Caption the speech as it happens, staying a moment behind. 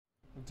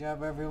Good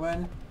job,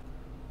 everyone.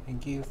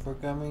 Thank you for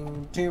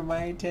coming to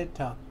my TED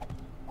Talk.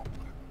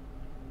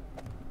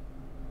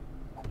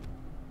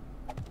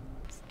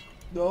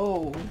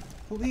 No,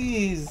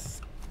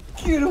 please,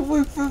 get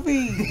away from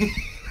me.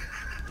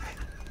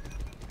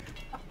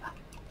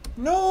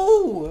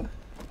 No.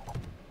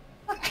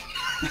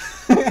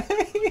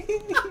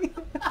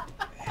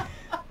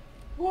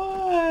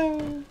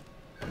 Why?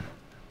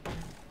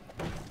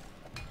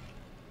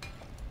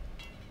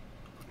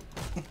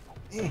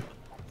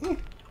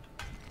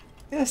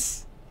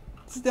 Yes,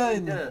 it's done.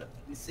 You did it.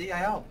 You see, I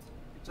helped.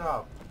 Good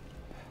job.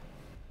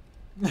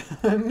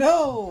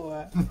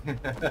 No.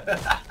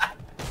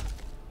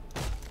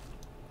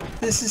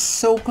 This is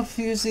so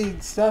confusing.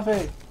 Stop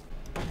it.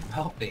 I'm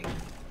helping.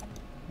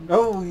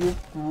 No, you're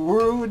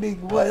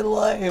ruining my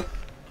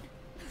life.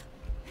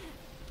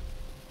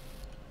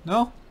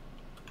 No.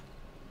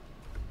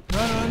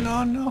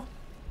 No.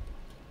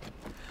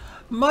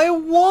 My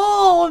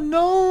wall!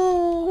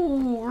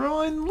 No!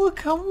 Ron,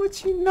 look how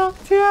much you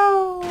knocked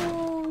out!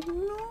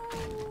 No!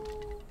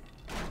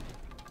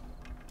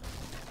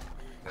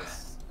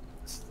 This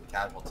is the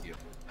casualty of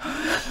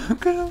I'm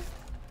gonna...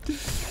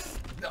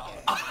 No.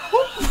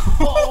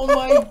 Oh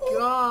my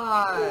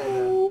god!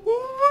 Oh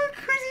my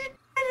god,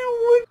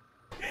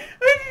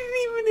 I didn't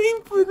even aim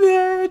for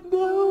that!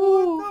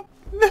 No!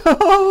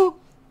 No!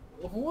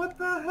 What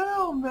the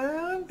hell,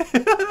 man?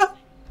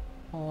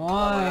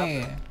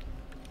 Why?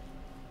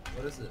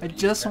 What is it? I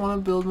just want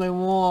to build my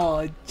wall.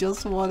 I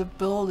just want to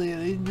build it.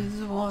 I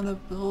just want to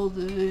build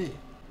it.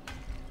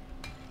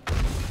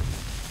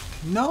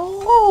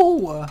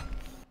 No!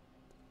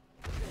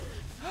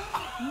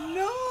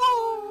 No!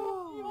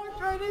 You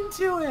walked right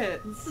into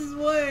it! This is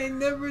why I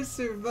never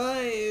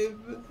survive.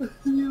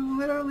 You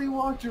literally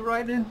walked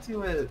right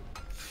into it.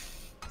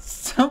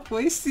 Stop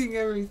wasting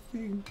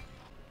everything.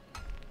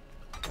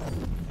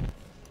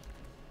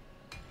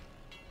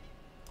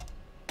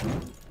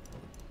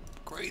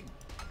 Great.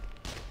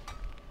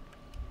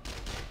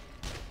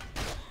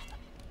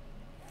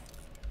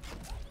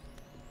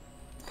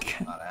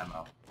 Not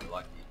ammo. You're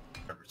lucky.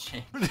 Never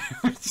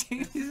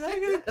changed. Is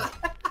that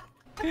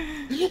gonna...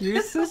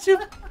 You're such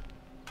a...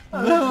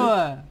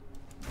 Noah!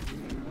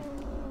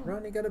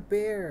 Ron, I got a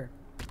bear!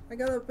 I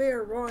got a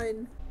bear,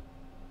 Ron!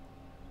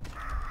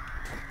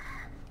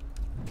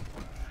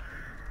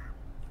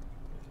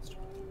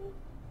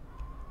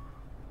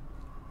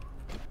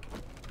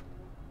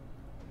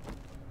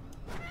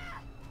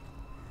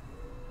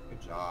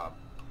 Good job.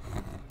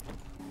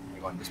 You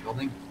going in this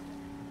building?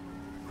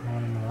 One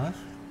on the left?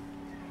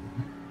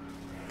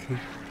 Okay.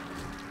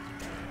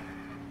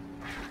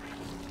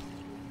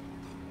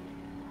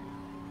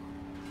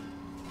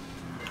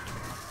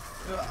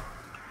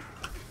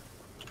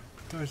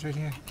 Door's right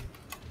here.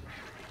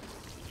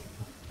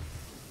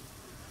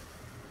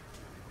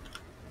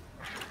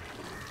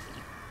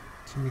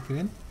 Should we make it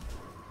in?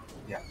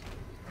 Yeah.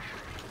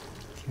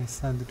 Okay,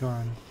 slam the door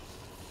on it.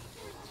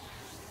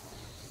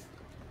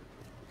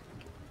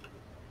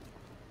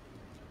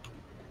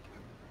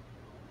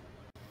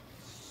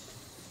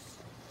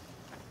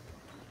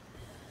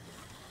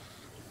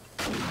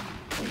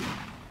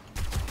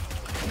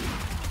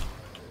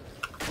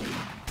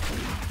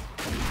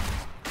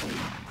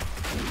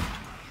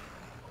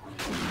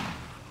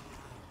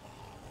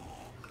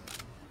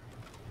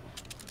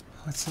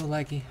 Oh, it's so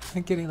laggy.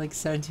 I'm getting like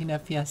 17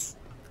 FPS.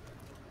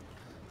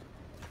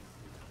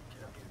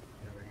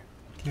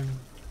 Give me.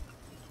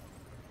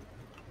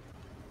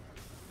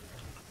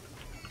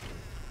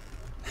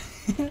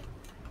 Can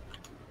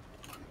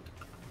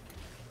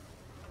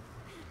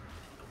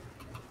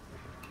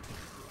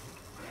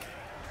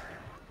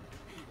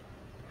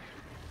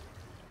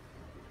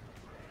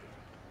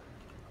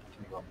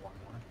you go up one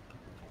more?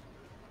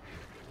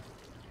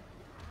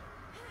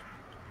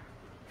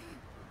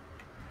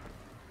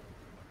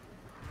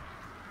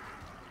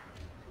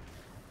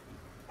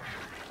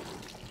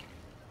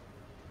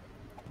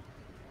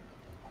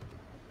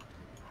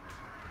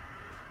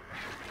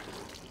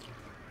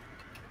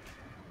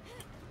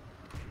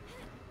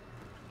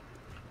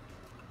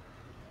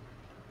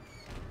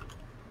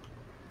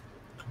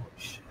 Holy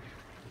shit.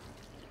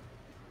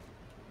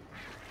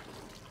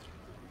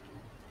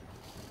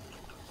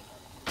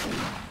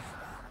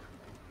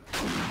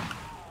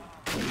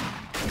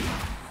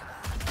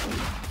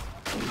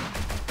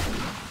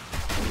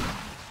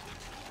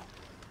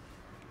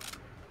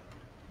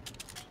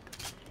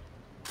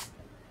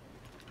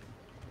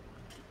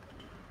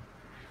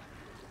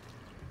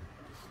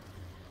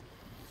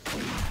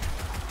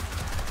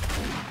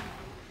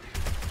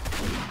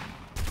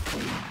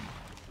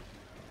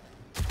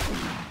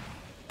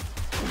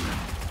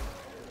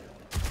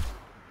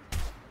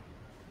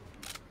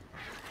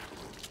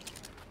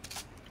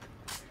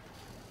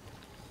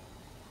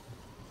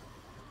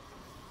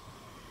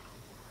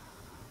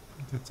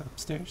 That's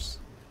upstairs.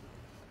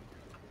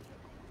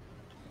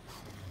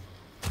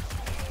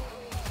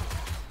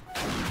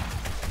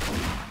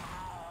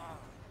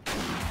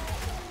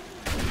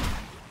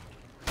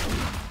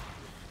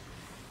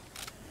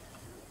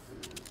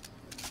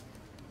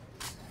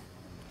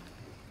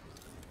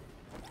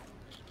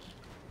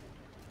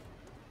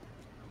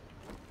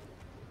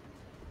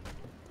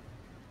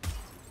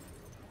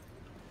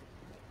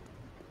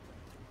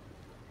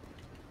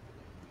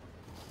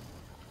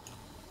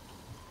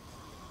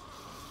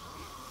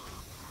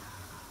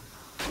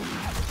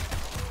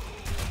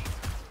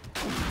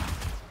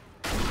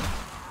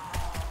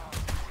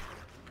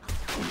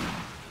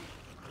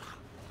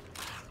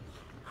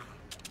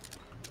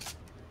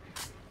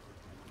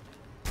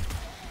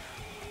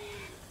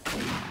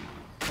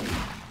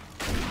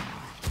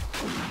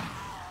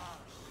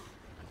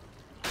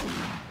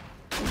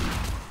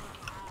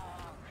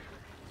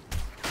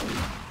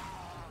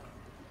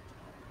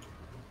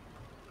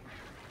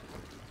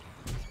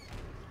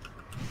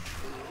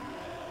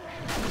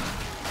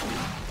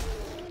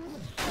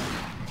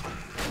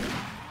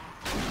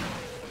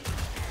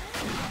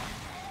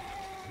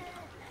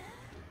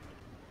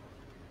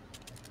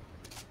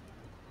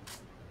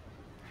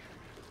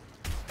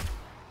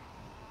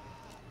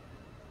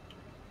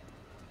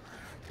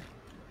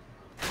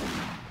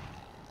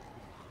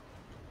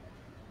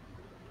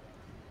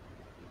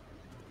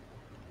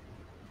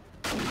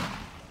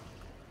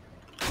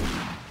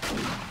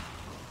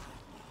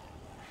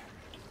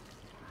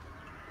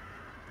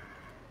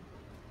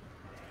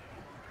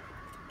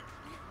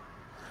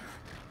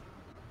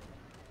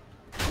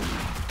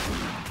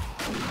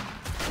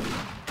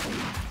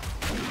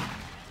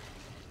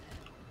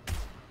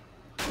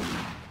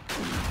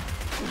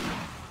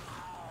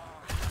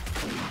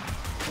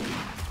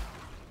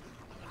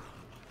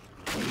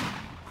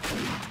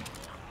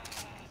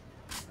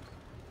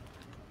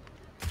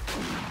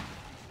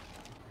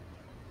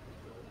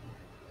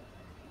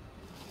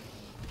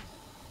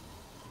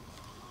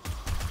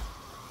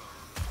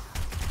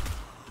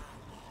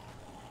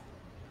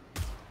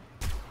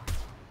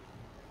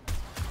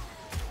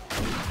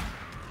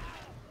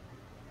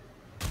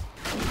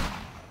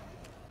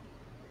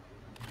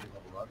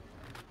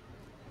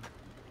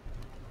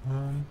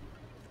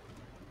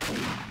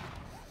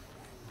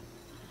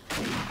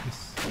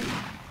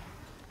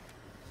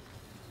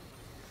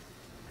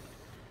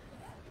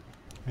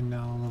 And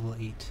now level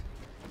 8.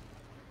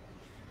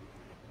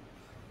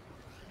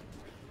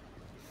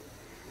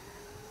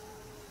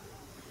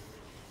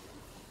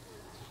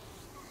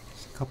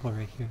 There's a couple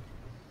right here.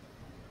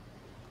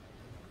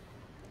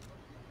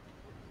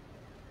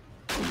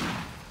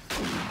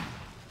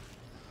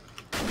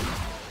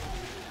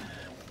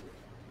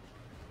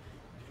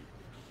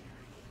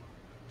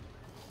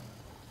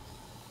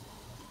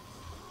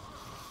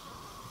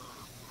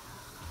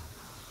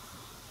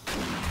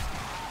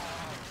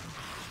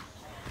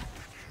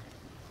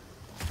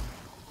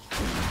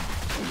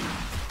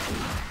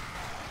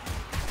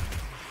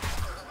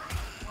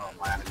 Oh,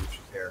 my enemies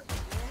here.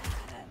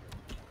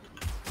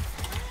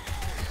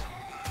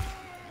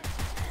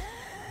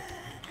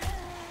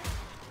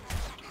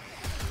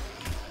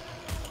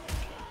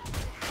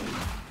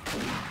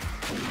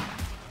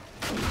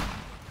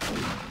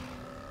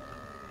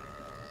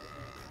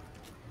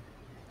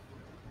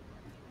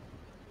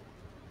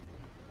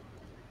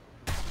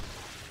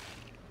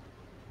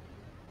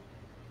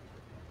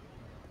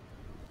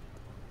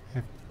 I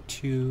have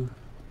 2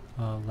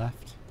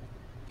 left.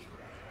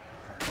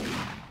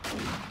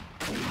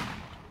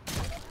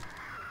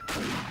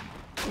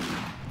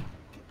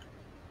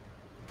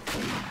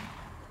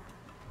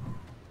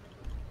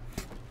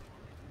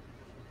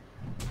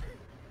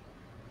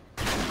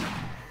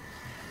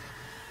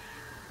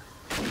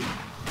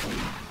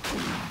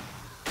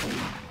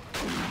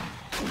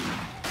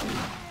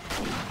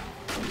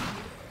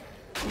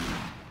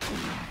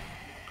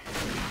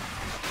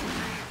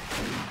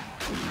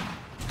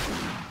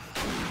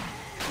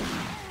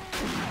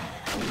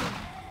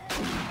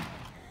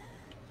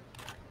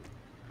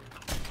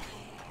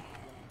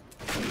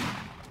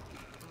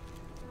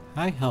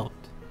 I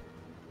helped.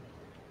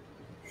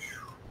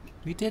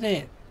 We did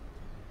it.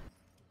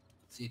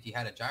 See, if you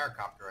had a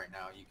gyrocopter right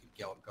now, you could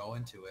go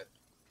into it.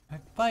 My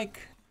bike.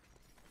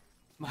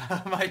 My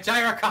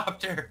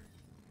gyrocopter!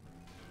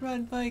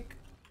 Run, bike.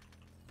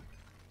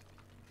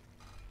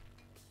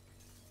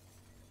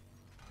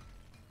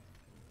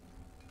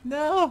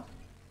 No.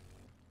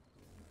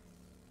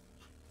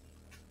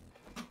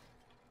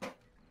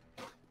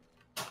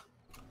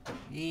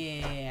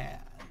 Yeah.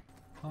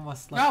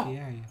 Almost left No. the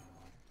area.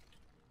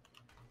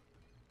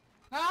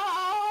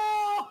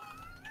 No!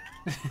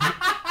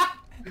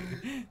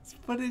 Let's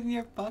put it in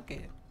your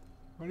bucket.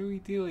 What are we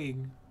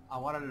doing? I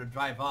wanted to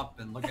drive up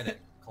and look at it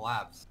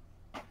collapse.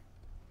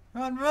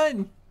 Run,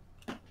 run!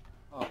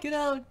 Oh, Get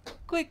out,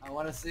 quick! I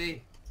want to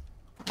see.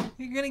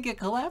 You're gonna get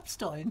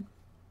collapsed on.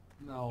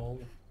 No.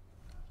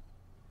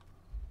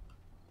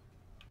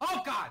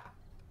 Oh God!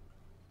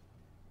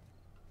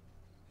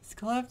 It's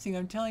collapsing.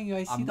 I'm telling you.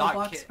 I see I'm the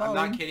blocks I'm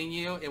falling. not kidding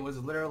you. It was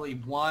literally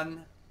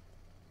one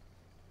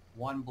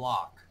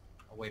block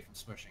away from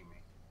smushing me.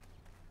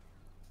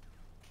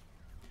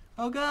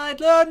 Oh God!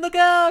 Lord, look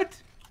out!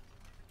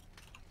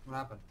 What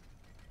happened?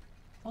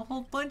 A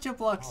whole bunch of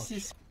blocks Oh,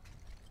 just.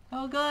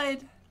 Oh God!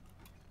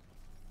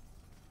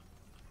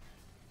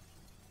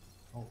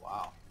 Oh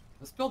wow.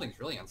 This building's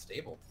really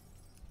unstable.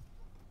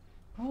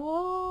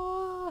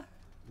 Oh!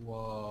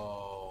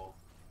 Whoa.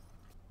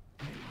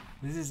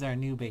 This is our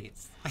new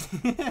base.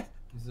 This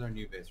is our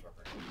new base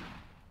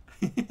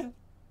rubber.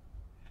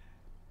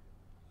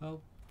 Oh,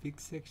 big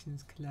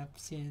sections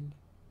collapsing.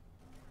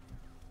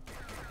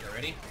 You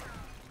ready?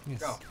 Yes.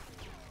 Go.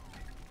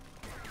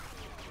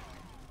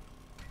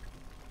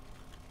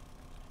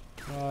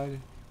 God,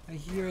 I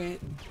hear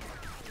it.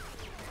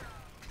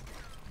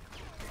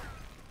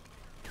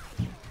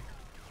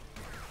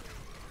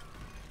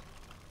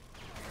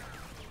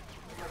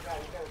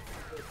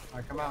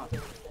 Alright, come out.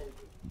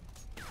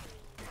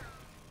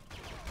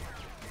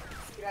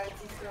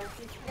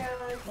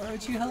 Why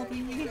aren't you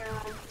helping me?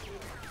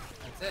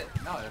 That's it.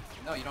 No,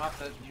 you don't have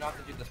to. You don't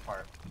have to do this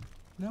part.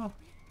 No.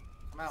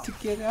 Come out. To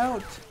get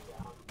out.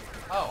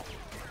 Oh.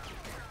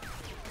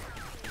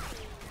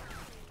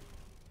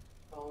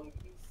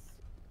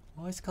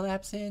 Oh, it's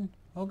collapsing.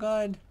 Oh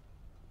God.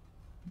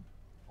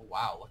 Oh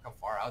wow! Look how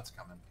far out it's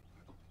coming.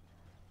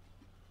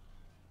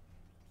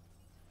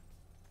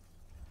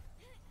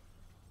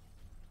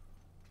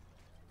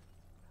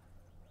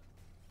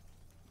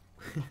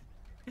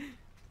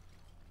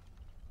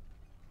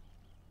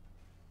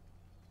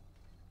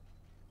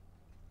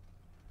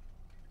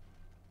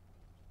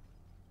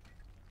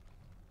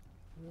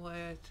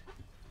 What?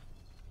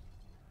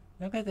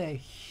 Look at that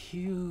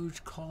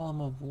huge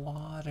column of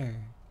water.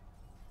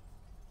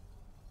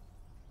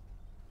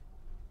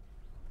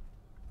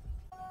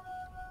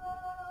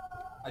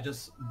 I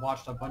just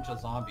watched a bunch of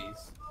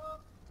zombies.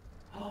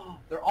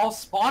 They're all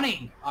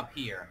spawning up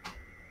here.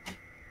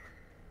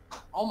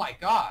 Oh my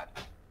God.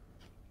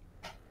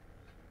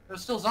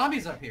 There's still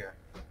zombies up here.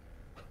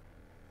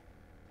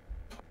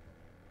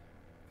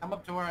 Come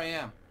up to where I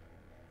am.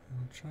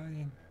 I'm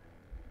trying.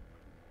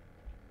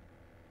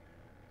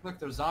 Look,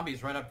 there's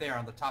zombies right up there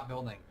on the top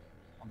building.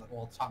 On the,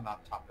 well, top,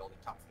 not top building,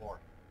 top floor.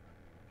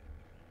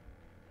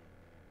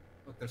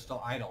 Look, they're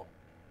still idle.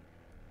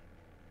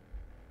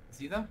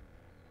 See them?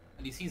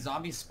 And you see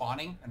zombies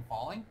spawning and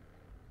falling?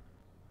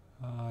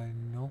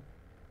 No.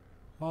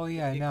 Oh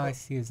yeah, now I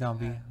see a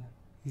zombie.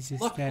 He's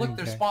just standing Look,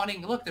 they're there.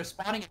 spawning. Look, they're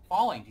spawning and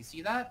falling. Do you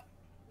see that?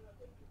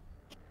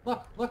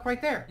 Look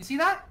right there. You see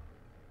that?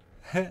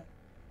 You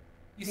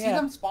see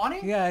them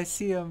spawning? Yeah, I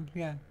see them.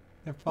 Yeah,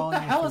 they're falling. What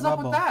the hell is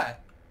up with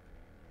that?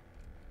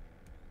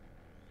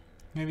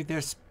 Maybe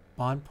there's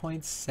spawn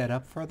points set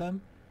up for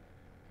them.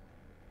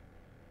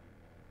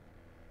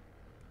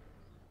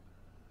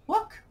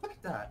 Look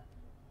at that.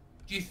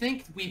 Do you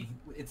think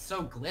it's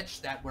so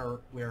glitched that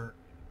we're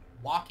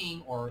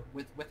walking or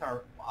with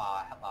our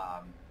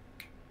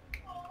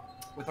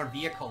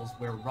vehicles,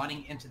 we're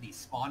running into these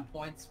spawn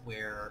points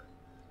where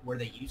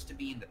they used to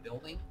be in the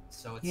building,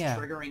 so it's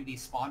triggering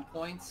these spawn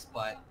points,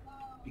 but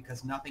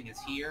because nothing is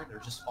here, they're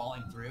just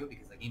falling through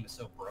because the game is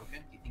so broken.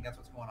 Do you think that's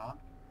what's going on?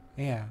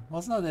 Yeah. Well,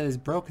 it's not that it's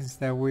broken. It's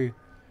that we're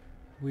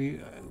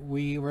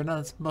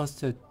not supposed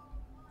to,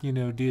 you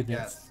know, do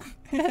this. Yes.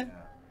 Yeah.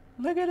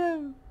 Look at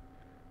him.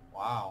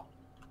 Wow.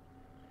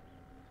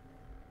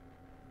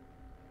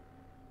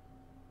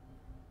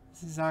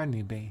 This is our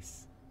new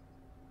base.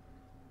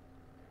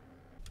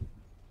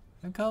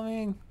 I'm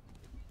coming.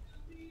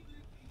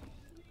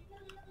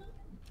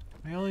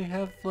 I only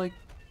have like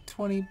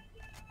 20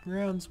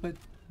 rounds, but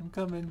I'm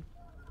coming.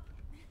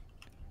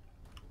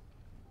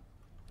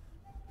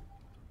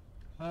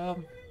 I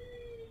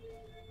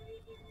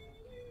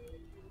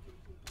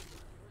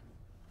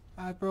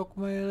broke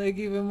my leg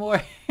even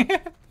more.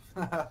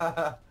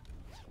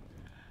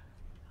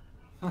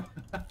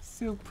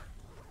 Soup.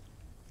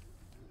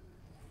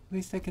 At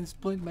least I can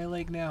splint my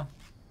leg now.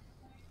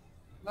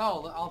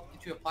 No, I'll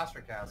get you a plaster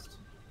cast.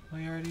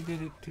 I already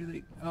did it. Too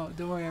late. Oh,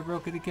 don't worry, I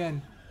broke it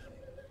again.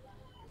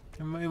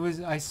 I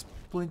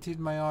splinted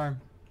my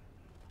arm.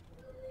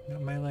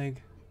 Not my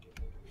leg.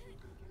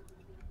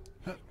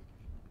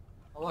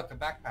 Oh look, a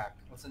backpack.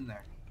 What's in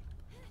there?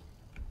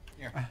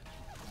 Here.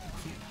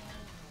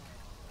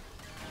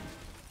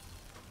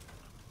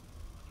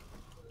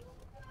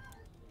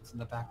 What's in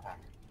the backpack?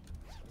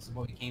 This is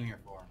what we came here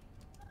for.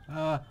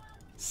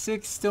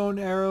 6 stone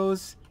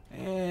arrows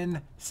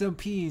and some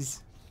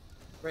peas.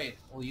 Great,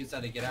 we'll use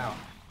that to get out.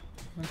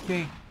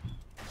 Okay.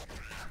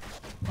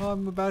 Oh,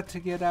 I'm about to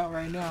get out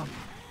right now.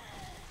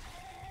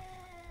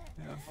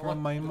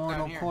 From my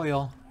mortal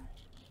coil.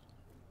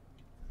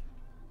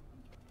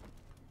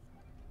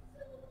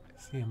 I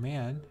see a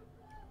man.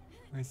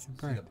 Where's the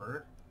bird? See the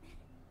bird?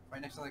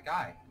 Right next to the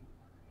guy.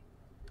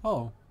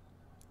 Oh.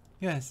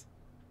 Yes.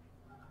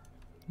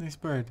 Nice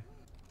bird.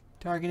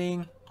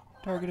 Targeting.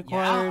 Target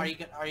acquired.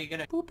 Yeah? Are you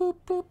gonna... Boop, boop,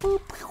 boop,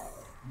 boop.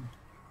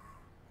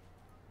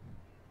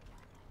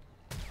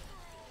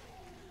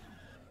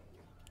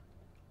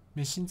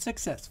 Mission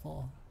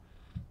successful.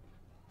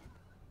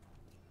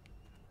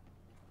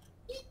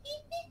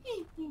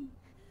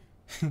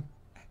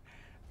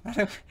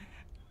 How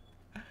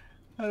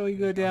do we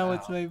go down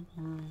with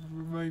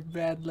my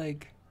bad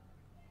leg?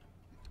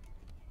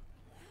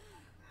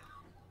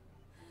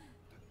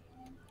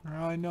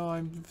 Oh, I know,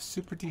 I'm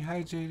super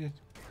dehydrated.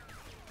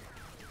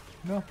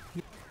 No,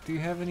 do you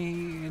have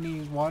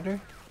any water?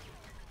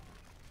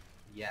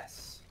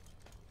 Yes.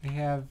 I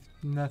have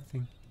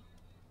nothing.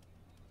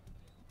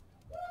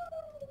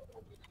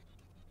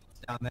 It's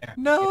down there.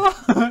 No!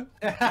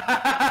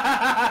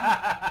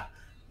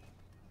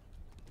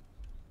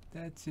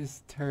 That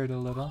just hurt a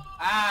little.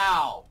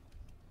 Ow!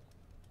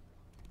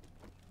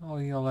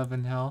 Only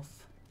 11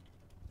 health.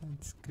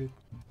 That's good.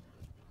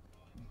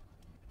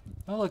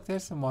 Oh look,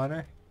 there's some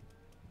water.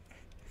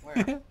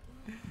 Where?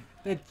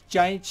 That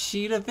giant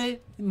sheet of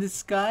it in the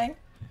sky.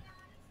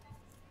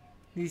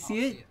 Do you see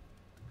it?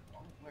 Oh,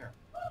 where?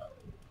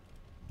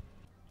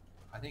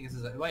 I think this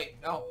is a... Wait,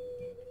 no!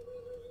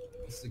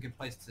 This is a good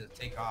place to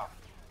take off.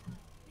 To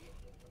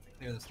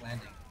clear this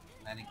landing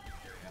area.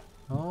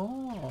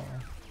 Oh.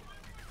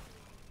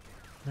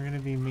 We're gonna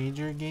be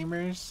major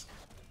gamers?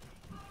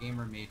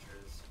 Gamer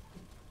majors.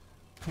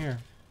 Here.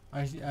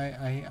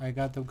 I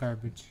got the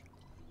garbage.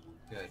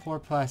 Good. 4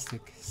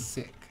 plastic.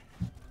 Sick.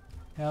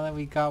 Now that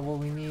we got what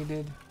we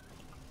needed,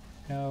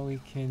 now we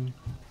can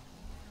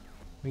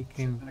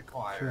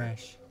acquire.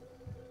 crash.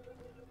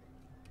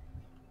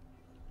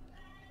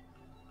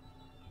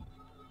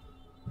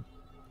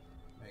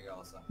 There you go,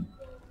 Alyssa.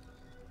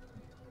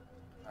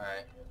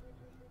 Alright.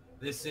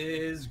 This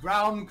is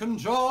ground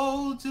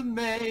control to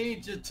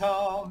Major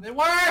Tom. It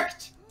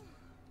worked!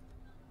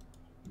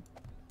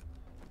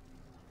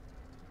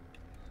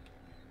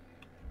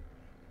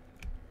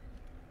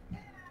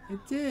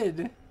 It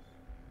did.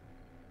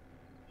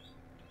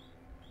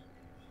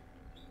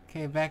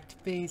 Okay, back to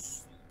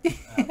base.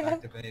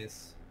 Back to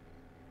base.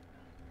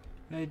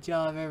 Good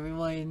job,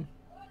 everyone.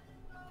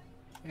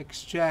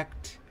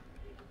 Extract.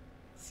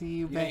 See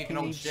you Yeah, you back can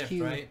in hold HQ. shift,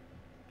 right?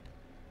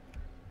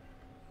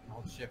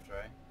 Hold shift,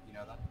 right? You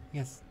know that?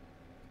 Yes.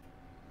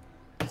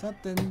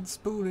 Something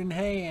spoon in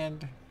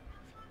hand.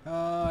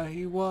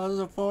 He was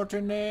a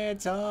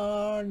fortunate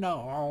son.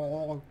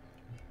 No.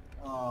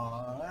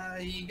 Oh,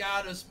 he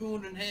got a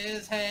spoon in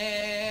his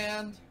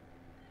hand.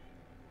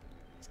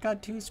 He's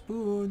got 2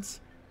 spoons.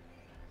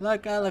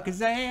 Like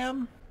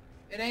Alakazam.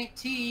 It ain't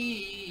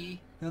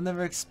tea. They'll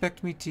never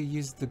expect me to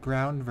use the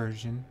ground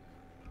version.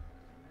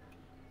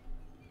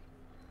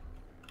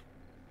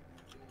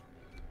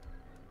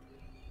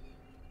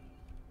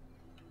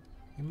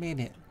 You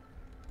made it.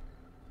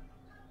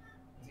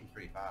 Seems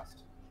pretty fast.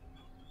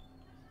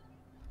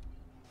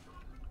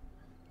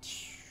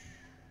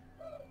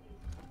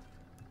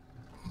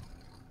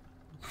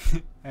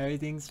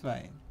 Everything's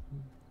fine.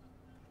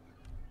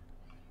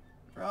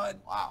 Run!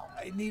 Wow.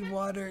 I need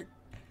water.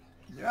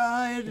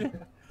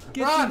 Run!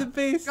 Get Run! to the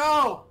base.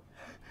 Go!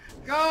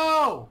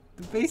 Go!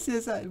 The base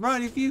is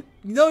Ron. If you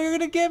no, you're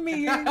gonna get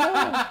me. You're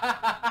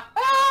gonna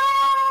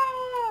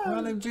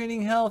Ron, I'm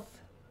draining health.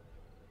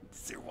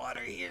 Is there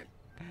water here?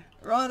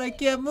 Ron, I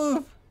can't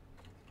move.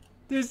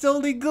 There's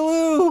only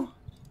glue.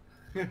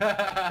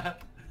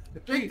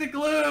 Drink the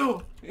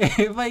glue.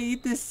 If I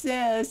eat this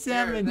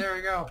salmon. There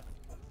we go.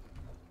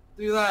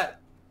 Do that.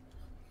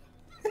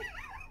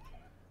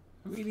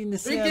 I'm eating the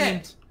Drink salmon.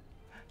 it.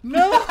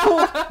 No!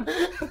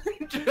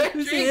 Drink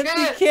There's an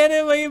empty it. can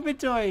in my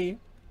inventory.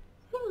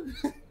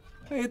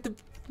 I have to.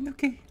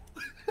 Okay.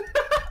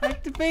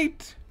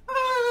 Activate.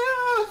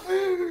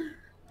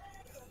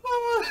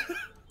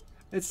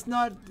 It's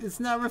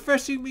not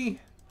refreshing me.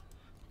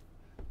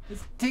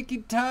 It's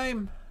taking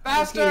time.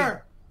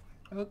 Faster.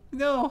 Okay. Oh,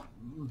 no.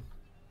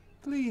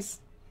 Please.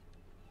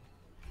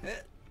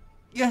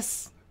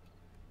 Yes.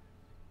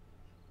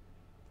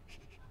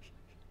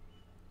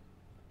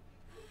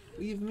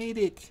 We've made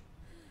it.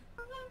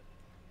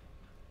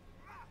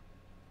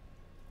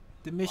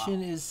 The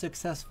mission is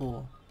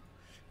successful.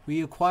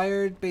 We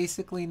acquired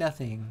basically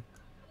nothing.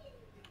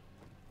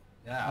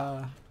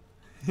 Yeah.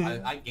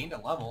 I gained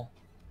a level.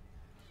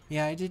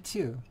 Yeah, I did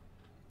too.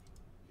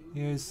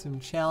 Here's some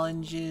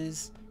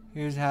challenges.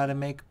 Here's how to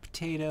make a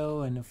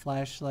potato and a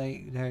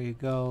flashlight. There you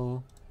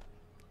go.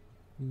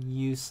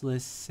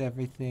 Useless.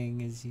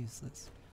 Everything is useless.